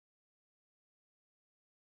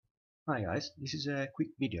Hi guys, this is a quick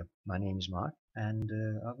video. My name is Mark and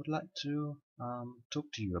I would like to talk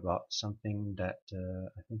to you about something that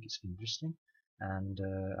I think is interesting, and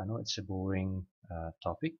I know it's a boring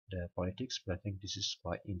topic, the politics, but I think this is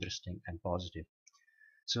quite interesting and positive.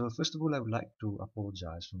 So first of all, I would like to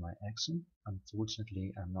apologize for my accent.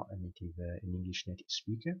 Unfortunately, I'm not a an English native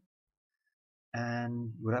speaker,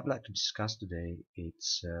 and what I'd like to discuss today,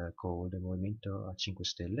 it's called the Movimento Cinque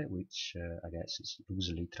Stelle, which I guess is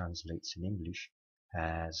loosely translates in English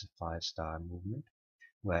as five-star movement,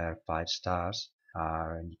 where five stars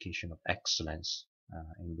are an indication of excellence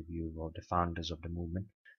in the view of the founders of the movement.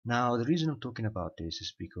 Now, the reason I'm talking about this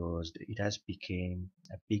is because it has become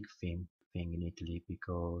a big thing in Italy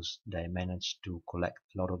because they managed to collect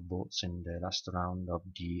a lot of votes in the last round of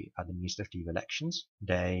the administrative elections.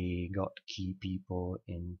 They got key people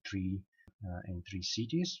in three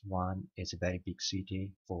cities. One is a very big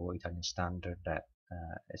city for Italian standard that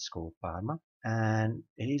it's called Parma. And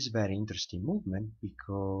it is a very interesting movement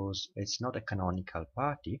because it's not a canonical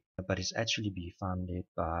party, but it's actually be funded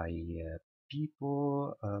by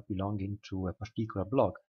people belonging to a particular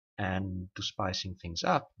blog. And to spicing things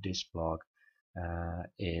up, this blog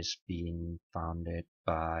is being founded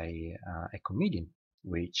by a comedian,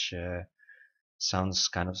 which sounds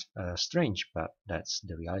kind of strange, but that's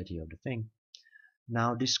the reality of the thing.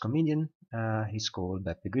 Now, this comedian, he's called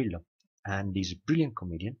Beppe Grillo, and he's a brilliant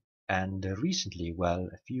comedian. And recently, well,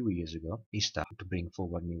 a few years ago, he started to bring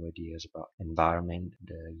forward new ideas about environment,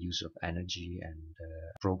 the use of energy, and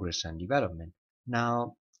progress and development.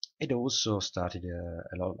 Now, it also started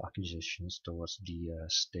a lot of accusations towards the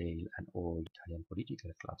stale and old Italian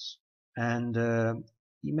political class. And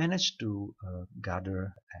he managed to gather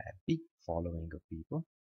a big following of people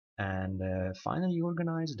and finally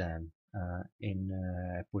organize them in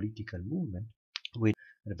a political movement with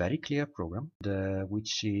a very clear program,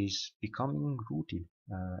 which is becoming rooted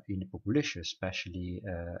in the population, especially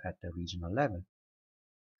at the regional level.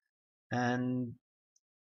 And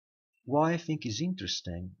why I think is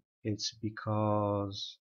interesting, it's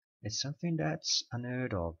because it's something that's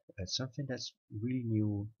unheard of. It's something that's really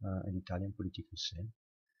new in Italian political scene,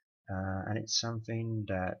 and it's something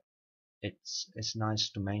that it's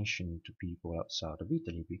nice to mention to people outside of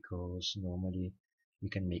Italy because normally we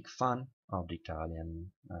can make fun of the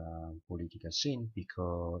Italian political scene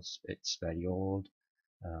because it's very old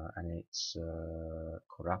and it's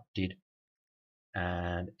corrupted,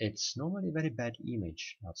 and it's normally a very bad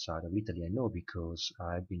image outside of Italy. I know because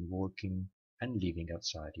I've been working and living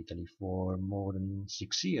outside Italy for more than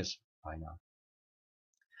 6 years by now.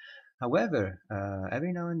 However,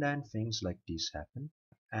 every now and then things like this happen,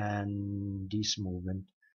 and this movement,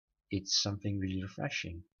 it's something really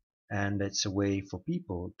refreshing, and it's a way for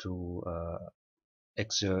people to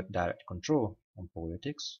exert direct control on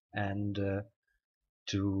politics and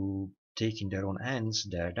to take in their own hands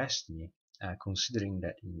their destiny. Considering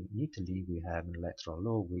that in Italy we have an electoral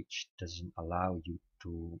law which doesn't allow you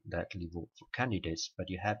to directly vote for candidates, but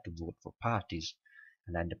you have to vote for parties,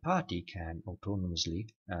 and then the party can autonomously,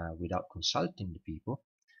 without consulting the people,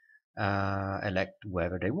 elect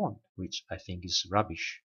whoever they want, which I think is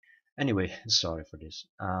rubbish. Anyway, sorry for this.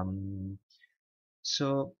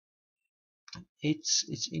 So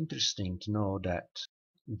it's interesting to know that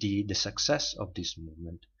the success of this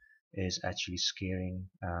movement is actually scaring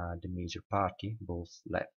the major party, both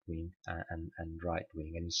left wing and right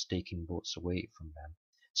wing, and it's taking votes away from them,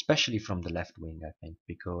 especially from the left wing, I think,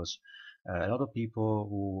 because a lot of people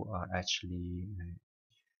who are actually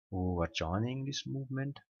who are joining this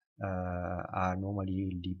movement are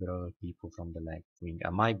normally liberal people from the left wing. I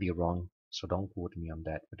might be wrong, so don't quote me on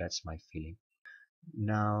that, but that's my feeling.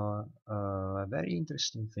 Now, a very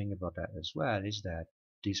interesting thing about that as well is that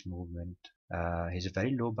this movement is a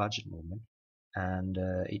very low budget movement, and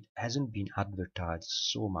it hasn't been advertised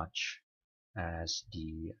so much as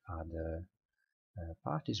the other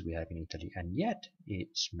parties we have in Italy, and yet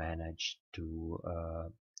it's managed to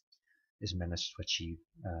achieve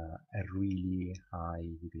a really high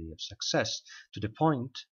degree of success, to the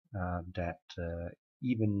point that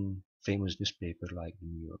even famous newspaper like the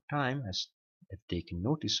New York Times have taken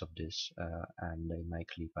notice of this, and in my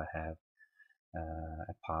clip I have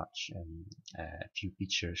a patch and a few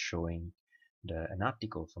pictures showing an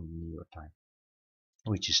article from the New York Times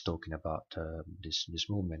which is talking about this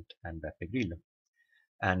movement and Beppe Grillo.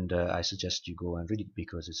 And I suggest you go and read it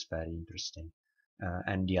because it's very interesting.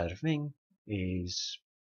 And the other thing is,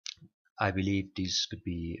 I believe this could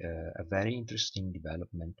be a very interesting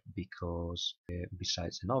development because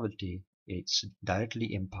besides the novelty, it's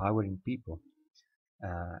directly empowering people.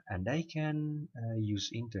 and they can use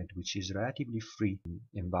internet, which is relatively free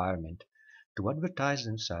environment, to advertise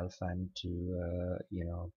themselves and to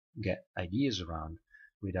get ideas around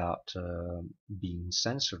without being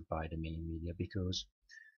censored by the main media, because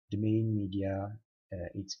the main media,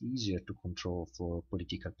 it's easier to control for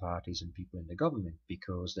political parties and people in the government,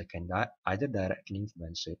 because they can either directly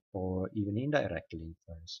influence it or even indirectly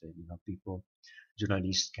influence it. People,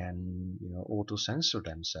 journalists can auto censor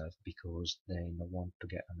themselves because they don't want to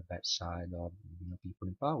get on the bad side of people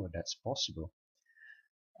in power. That's possible.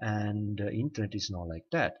 And internet is not like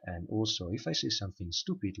that. And also, if I say something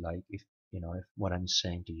stupid, like if what I'm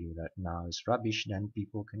saying to you right now is rubbish, then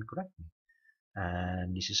people can correct me,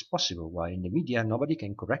 and this is possible. While in the media, nobody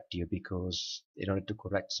can correct you, because in order to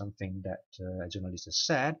correct something that a journalist has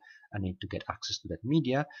said, I need to get access to that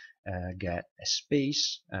media, get a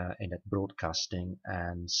space in that broadcasting,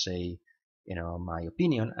 and say my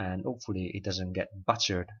opinion, and hopefully it doesn't get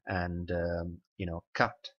butchered and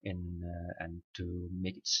cut in, and to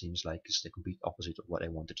make it seems like it's the complete opposite of what I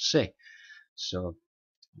wanted to say. So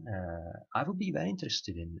I would be very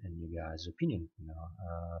interested in you guys' opinion.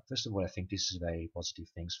 First of all, I think this is very positive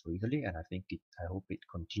things for Italy, and I hope it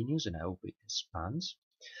continues, and I hope it expands.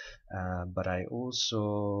 But I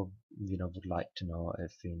also, would like to know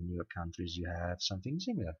if in your countries you have something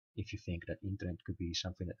similar. If you think that internet could be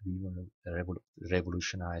something that we want to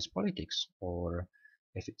revolutionize politics, or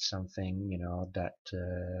if it's something that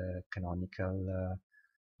canonical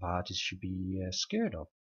parties should be scared of.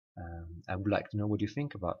 I would like to know what you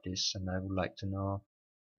think about this, and I would like to know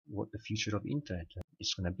what the future of internet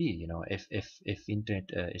is going to be. If internet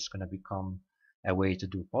is going to become a way to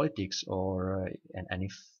do politics, or and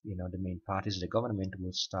if the main parties, the government,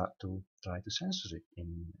 will start to try to censor it,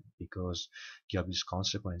 because the obvious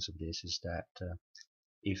consequence of this is that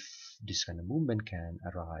if this kind of movement can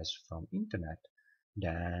arise from internet,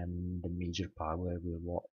 then the major power will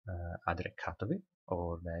want either a cut of it,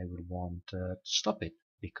 or they will want to stop it,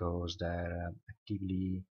 because they're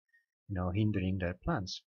actively hindering their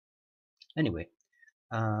plans. Anyway,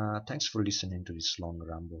 thanks for listening to this long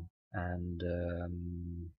ramble, and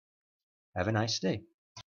have a nice day.